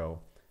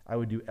 0, I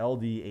would do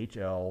LD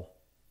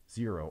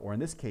HL0, or in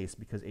this case,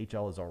 because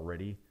HL is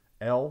already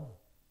L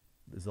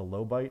is a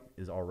low byte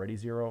is already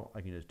 0,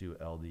 I can just do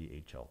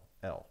LD HL.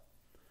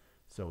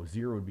 So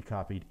 0 would be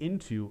copied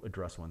into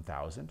address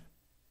 1000.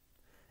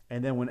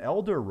 And then when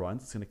elder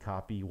runs, it's going to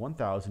copy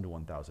 1000 to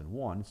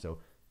 1001. So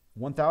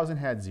 1000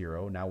 had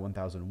 0, now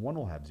 1001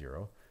 will have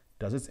 0.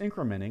 Does its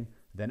incrementing,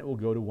 then it will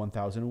go to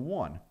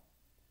 1001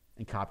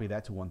 and copy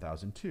that to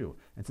 1002.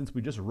 And since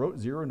we just wrote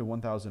 0 into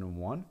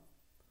 1001,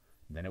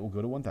 then it will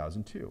go to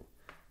 1002.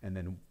 And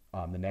then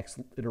the next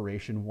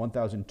iteration,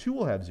 1002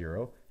 will have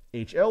 0,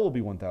 HL will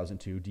be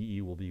 1002,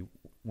 DE will be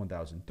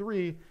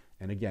 1003,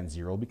 and again,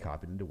 0 will be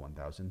copied into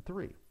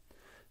 1003.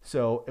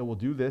 So it will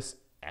do this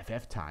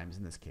FF times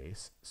in this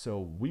case. So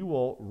we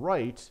will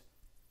write,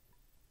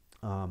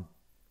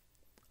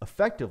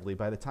 effectively,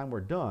 by the time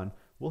we're done,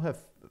 we'll have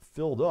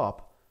filled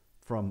up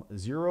from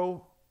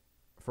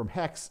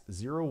hex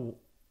 1000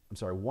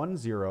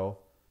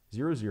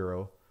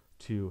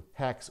 to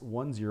hex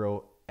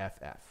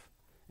 10FF.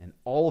 And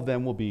all of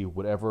them will be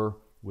whatever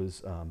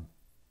was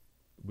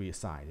we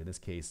assigned. In this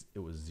case, it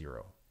was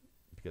 0,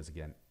 because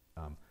again,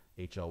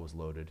 HL was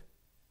loaded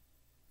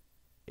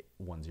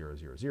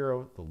 1000.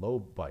 The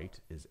low byte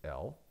is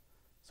L,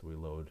 so we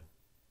load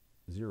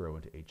 0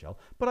 into HL.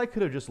 But I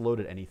could have just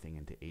loaded anything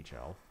into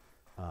HL,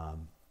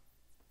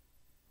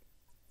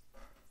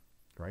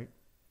 right?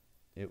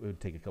 It would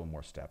take a couple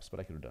more steps, but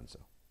I could have done so.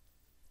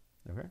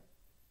 Okay.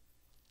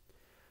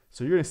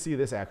 So you're going to see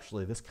this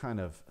kind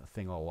of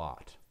thing a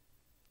lot,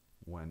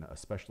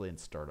 especially in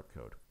startup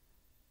code.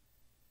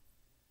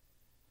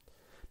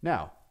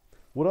 Now,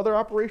 what other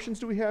operations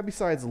do we have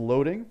besides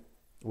loading?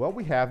 Well,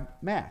 we have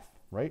math,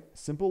 right?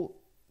 Simple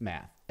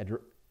math,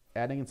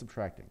 adding and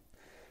subtracting.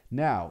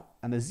 Now,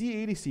 on the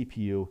Z80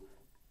 CPU,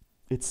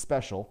 it's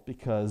special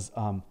because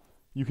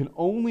you can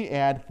only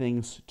add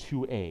things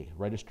to A,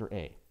 register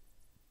A,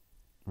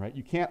 right?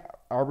 You can't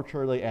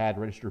arbitrarily add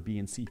register B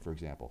and C, for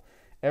example.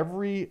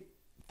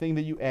 Everything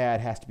that you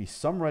add has to be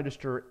some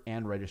register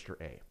and register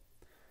A.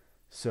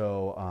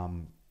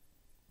 So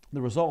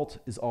the result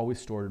is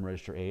always stored in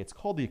register A. It's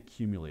called the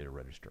accumulator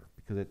register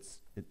because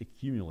it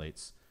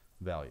accumulates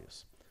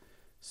values.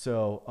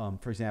 So,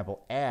 for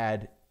example,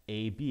 add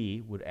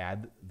AB would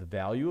add the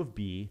value of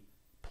B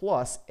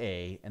plus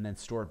A and then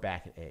store it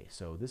back at A.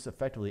 So this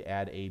effectively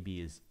add AB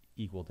is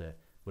equal to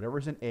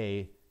whatever's in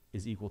A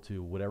is equal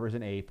to whatever's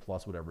in A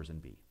plus whatever's in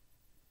B.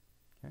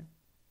 Okay?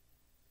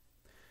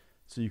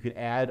 So you can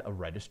add a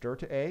register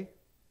to A.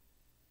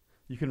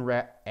 You can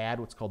add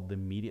what's called the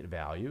immediate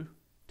value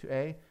to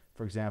A.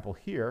 For example,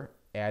 here,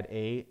 add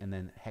A and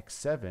then hex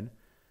 7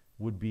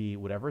 would be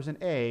whatever's in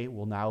A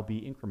will now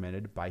be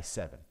incremented by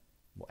 7.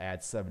 We'll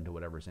add 7 to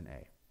whatever's in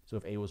A. So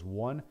if A was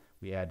 1,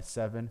 we add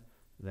 7,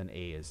 then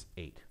A is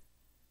 8.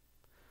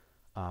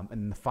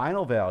 And the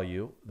final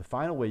value, the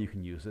final way you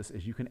can use this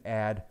is you can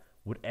add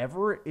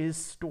whatever is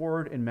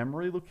stored in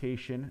memory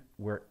location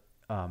where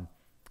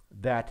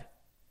that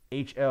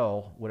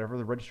HL, whatever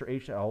the register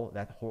HL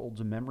that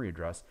holds a memory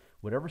address,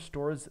 whatever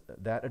stores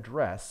that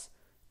address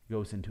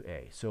goes into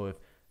A. So if,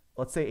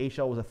 let's say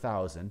HL was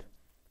 1000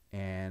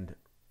 and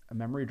a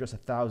memory address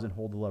 1000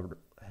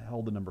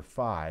 held the number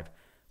 5,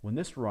 when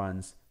this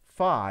runs,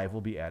 5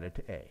 will be added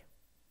to A.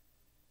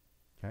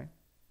 Okay?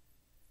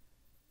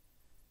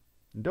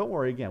 And don't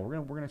worry, again,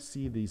 we're gonna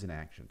see these in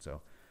action.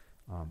 So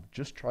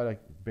just try to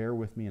bear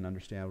with me and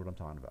understand what I'm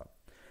talking about.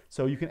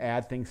 So you can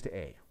add things to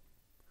A.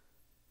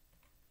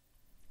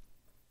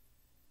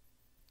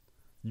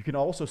 You can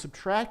also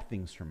subtract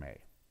things from A.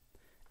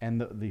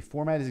 And the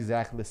format is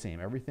exactly the same.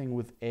 Everything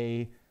with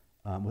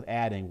with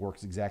adding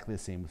works exactly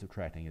the same with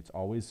subtracting. It's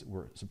always,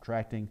 we're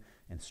subtracting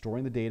and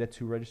storing the data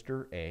to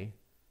register A.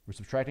 We're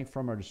subtracting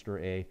from register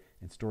A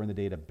and storing the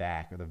data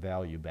back, or the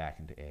value back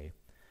into A.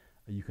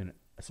 You can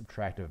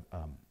subtract a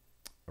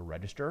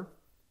register,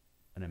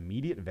 an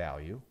immediate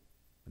value,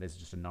 that is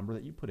just a number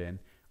that you put in,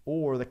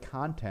 or the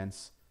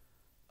contents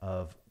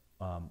of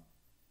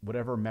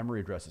whatever memory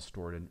address is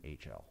stored in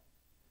HL.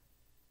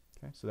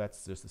 Okay, so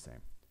that's just the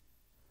same.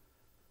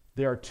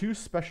 There are two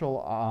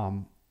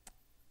special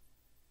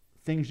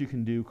things you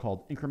can do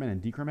called increment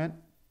and decrement.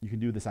 You can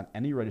do this on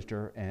any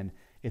register, and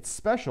it's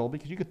special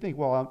because you could think,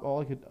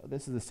 well,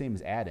 this is the same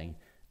as adding.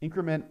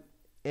 Increment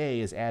A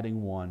is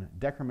adding 1.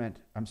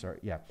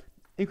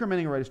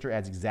 Incrementing a register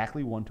adds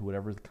exactly 1 to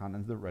whatever the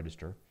contents of the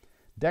register.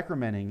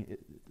 Decrementing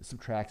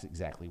subtracts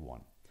exactly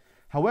 1.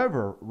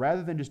 However,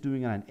 rather than just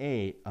doing it on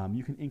A,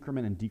 you can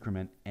increment and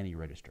decrement any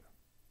register.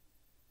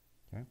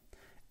 Okay?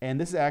 And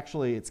this is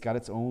actually, it's got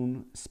its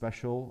own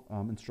special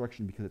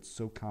instruction because it's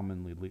so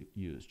commonly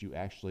used. You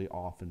actually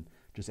often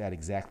just add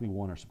exactly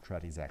 1 or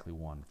subtract exactly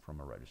 1 from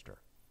a register,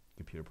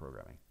 computer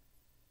programming.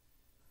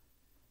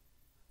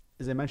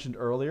 As I mentioned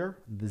earlier,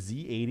 the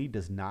Z80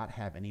 does not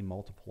have any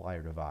multiply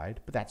or divide,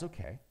 but that's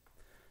okay.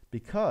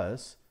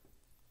 Because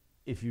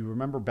if you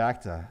remember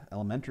back to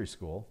elementary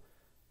school,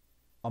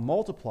 a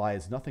multiply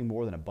is nothing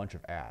more than a bunch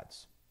of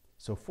adds.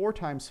 So 4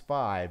 times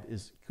 5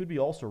 could be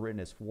also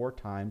written as 4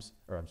 plus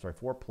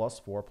 4 plus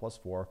 4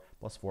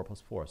 plus 4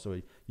 plus 4.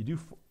 So you do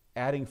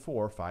adding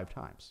 4 5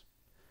 times.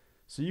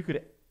 So you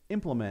could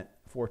implement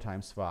 4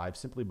 times 5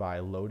 simply by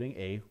loading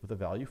A with a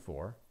value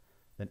 4,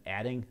 then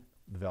adding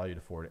the value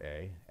to 4 to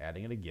A,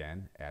 adding it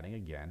again, adding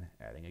again,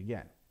 adding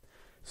again.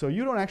 So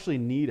you don't actually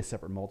need a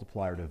separate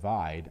multiply or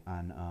divide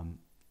on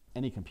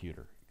any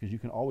computer, because you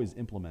can always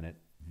implement it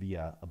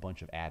via a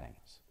bunch of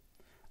addings.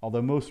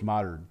 Although most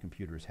modern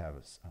computers have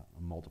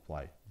a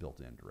multiply built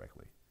in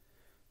directly.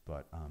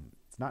 But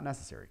it's not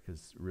necessary,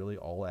 because really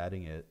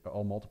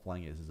all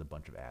multiplying is a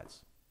bunch of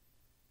adds.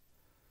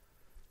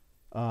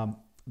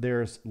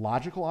 There's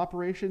logical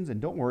operations,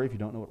 and don't worry if you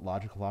don't know what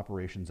logical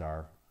operations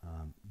are.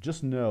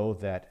 Just know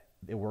that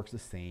it works the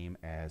same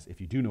as,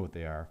 if you do know what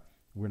they are,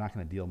 we're not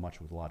going to deal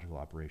much with logical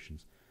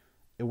operations.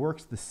 It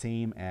works the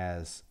same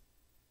as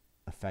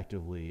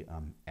effectively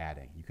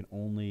adding. You can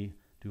only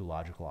do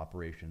logical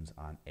operations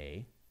on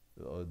A.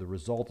 The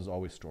result is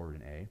always stored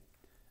in A.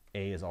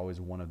 A is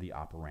always one of the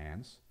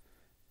operands.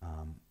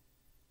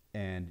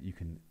 And you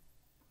can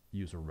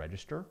use a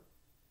register,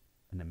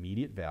 an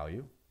immediate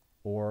value,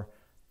 or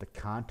the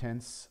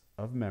contents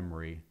of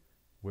memory,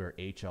 where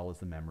HL is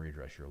the memory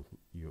address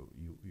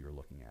you're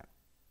looking at.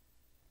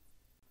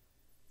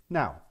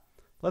 Now,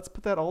 let's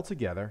put that all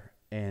together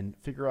and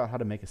figure out how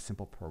to make a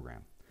simple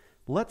program.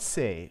 Let's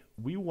say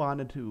we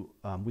wanted to,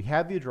 we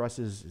have the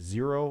addresses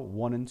 0,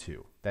 1, and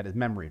 2. That is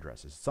memory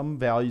addresses. Some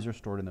values are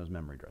stored in those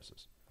memory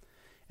addresses.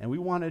 And we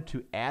wanted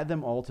to add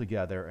them all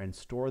together and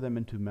store them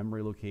into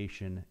memory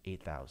location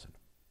 8000.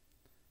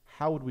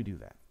 How would we do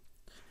that?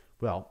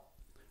 Well,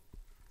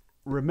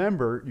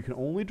 remember, you can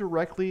only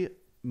directly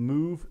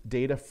move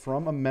data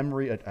from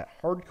a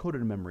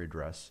hard-coded memory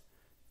address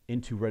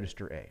into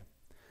register A.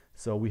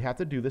 So we have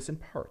to do this in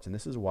parts, and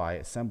this is why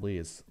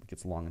assembly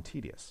gets long and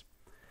tedious.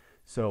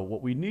 So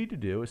what we need to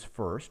do is,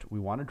 first, we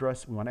want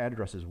to add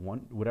addresses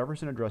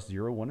whatever's in address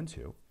 0, 1, and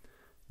 2.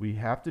 We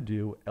have to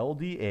do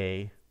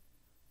LDA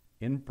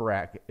in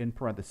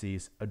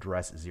parentheses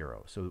address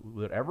 0. So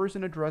whatever's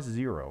in address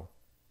 0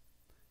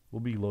 will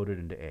be loaded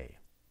into A.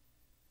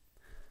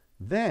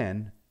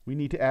 Then we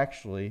need to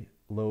actually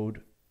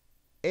load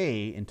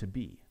A into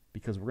B,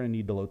 because we're going to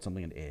need to load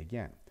something into A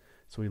again.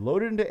 So we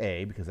load it into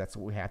A because that's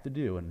what we have to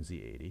do in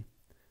Z80.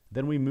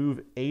 Then we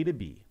move A to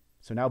B.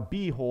 So now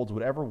B holds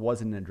whatever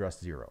was in address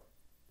 0.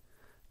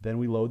 Then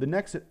we load the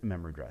next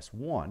memory address.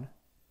 1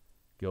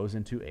 goes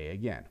into A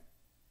again.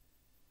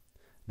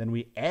 Then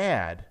we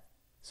add,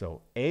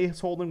 so A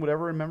is holding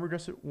whatever in memory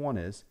address 1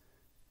 is.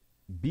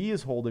 B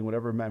is holding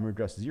whatever memory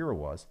address 0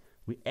 was.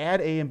 We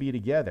add A and B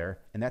together,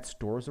 and that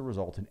stores the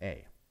result in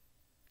A.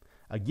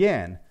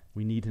 Again,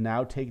 we need to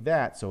now take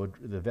that, so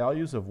the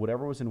values of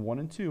whatever was in 1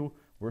 and 2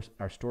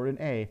 are stored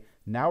in A.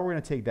 Now we're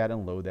going to take that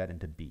and load that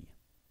into B.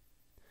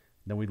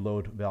 Then we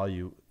load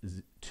value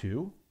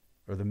 2,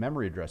 or the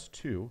memory address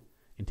 2,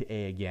 into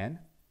A again.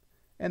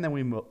 And then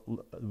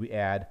we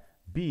add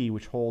B,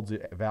 which holds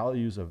the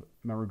values of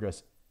memory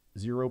address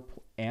 0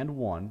 and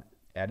 1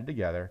 added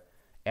together.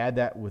 Add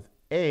that with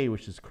A,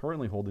 which is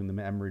currently holding the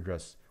memory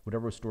address,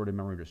 whatever was stored in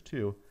memory address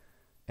 2.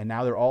 And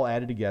now they're all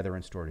added together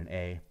and stored in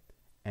A.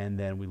 And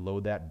then we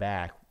load that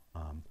back.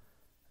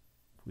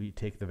 We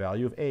take the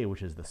value of A,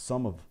 which is the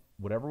sum of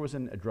whatever was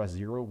in address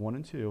 0, 1,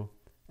 and 2,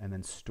 and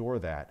then store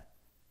that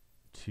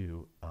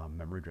to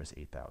memory address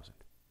 8000.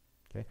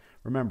 Okay?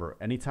 Remember,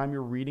 anytime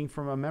you're reading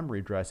from a memory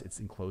address, it's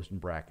enclosed in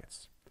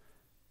brackets.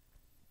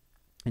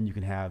 And you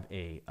can have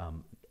a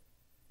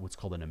what's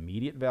called an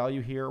immediate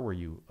value here, where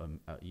you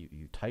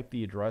type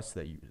the address,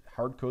 that you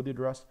hard code the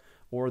address,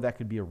 or that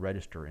could be a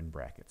register in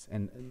brackets.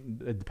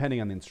 And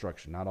depending on the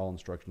instruction, not all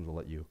instructions will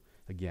let you,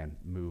 again,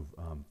 move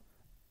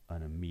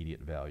an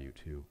immediate value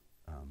to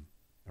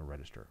a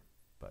register.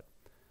 But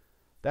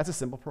that's a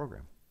simple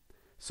program.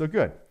 So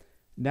good.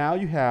 Now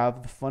you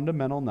have the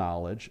fundamental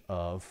knowledge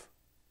of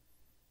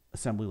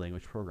assembly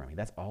language programming.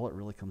 That's all it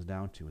really comes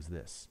down to, is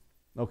this.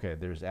 Okay,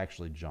 there's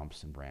actually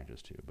jumps and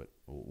branches too, but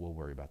we'll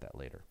worry about that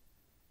later.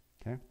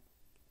 Okay?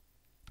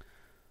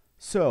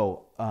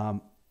 So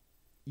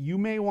you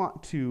may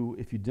want to,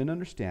 if you didn't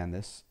understand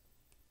this,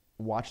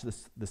 watch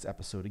this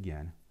episode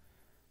again,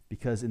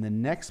 because in the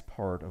next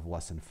part of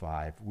Lesson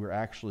 5, we're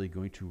actually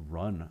going to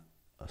run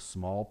a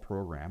small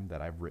program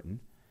that I've written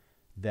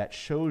that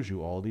shows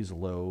you all these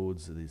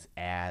loads, these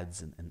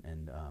adds,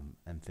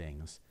 and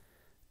things.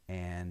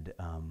 And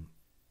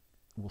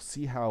we'll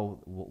see how,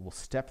 we'll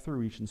step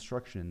through each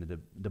instruction in the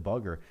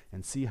debugger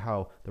and see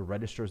how the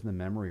registers in the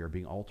memory are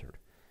being altered.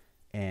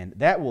 And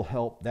that will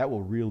help, that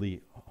will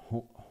really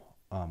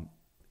kind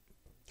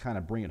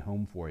of bring it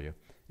home for you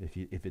if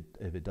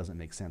it doesn't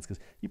make sense, because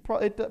it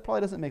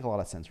probably doesn't make a lot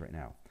of sense right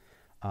now.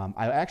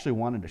 I actually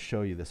wanted to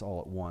show you this all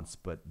at once,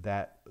 but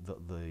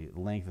the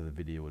length of the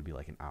video would be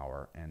like an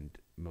hour, and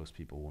most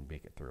people won't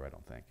make it through, I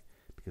don't think,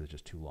 because it's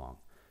just too long.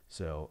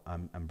 So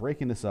I'm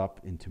breaking this up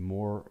into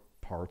more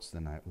parts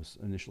than I was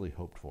initially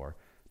hoped for,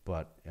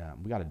 but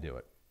we got to do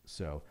it.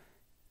 So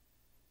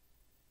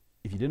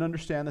if you didn't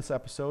understand this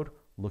episode,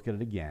 look at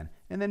it again,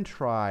 and then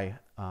try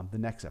the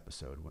next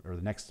episode or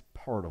the next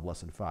part of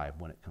Lesson 5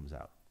 when it comes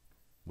out,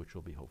 which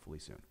will be hopefully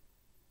soon.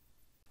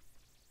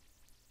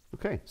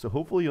 Okay, so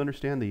hopefully you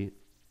understand the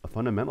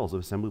fundamentals of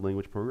assembly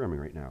language programming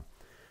right now.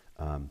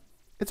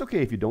 It's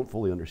okay if you don't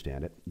fully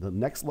understand it. The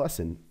next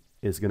lesson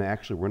is going to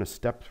actually, we're going to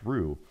step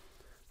through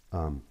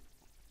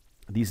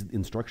these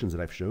instructions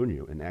that I've shown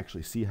you and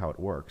actually see how it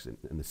works and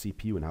the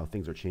CPU and how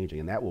things are changing.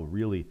 And that will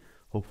really,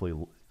 hopefully,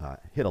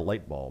 hit a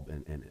light bulb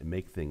and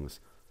make things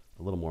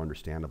a little more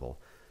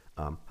understandable.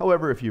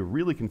 However, if you're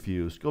really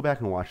confused, go back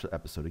and watch the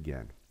episode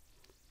again.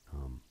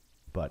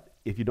 But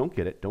if you don't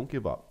get it, don't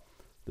give up.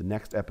 The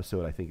next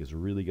episode, I think, is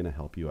really going to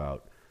help you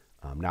out.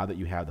 Now that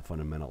you have the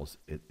fundamentals,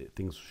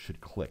 things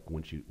should click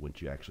once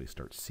you actually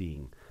start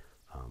seeing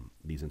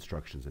these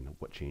instructions and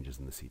what changes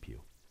in the CPU.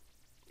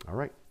 All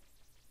right.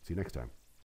 See you next time.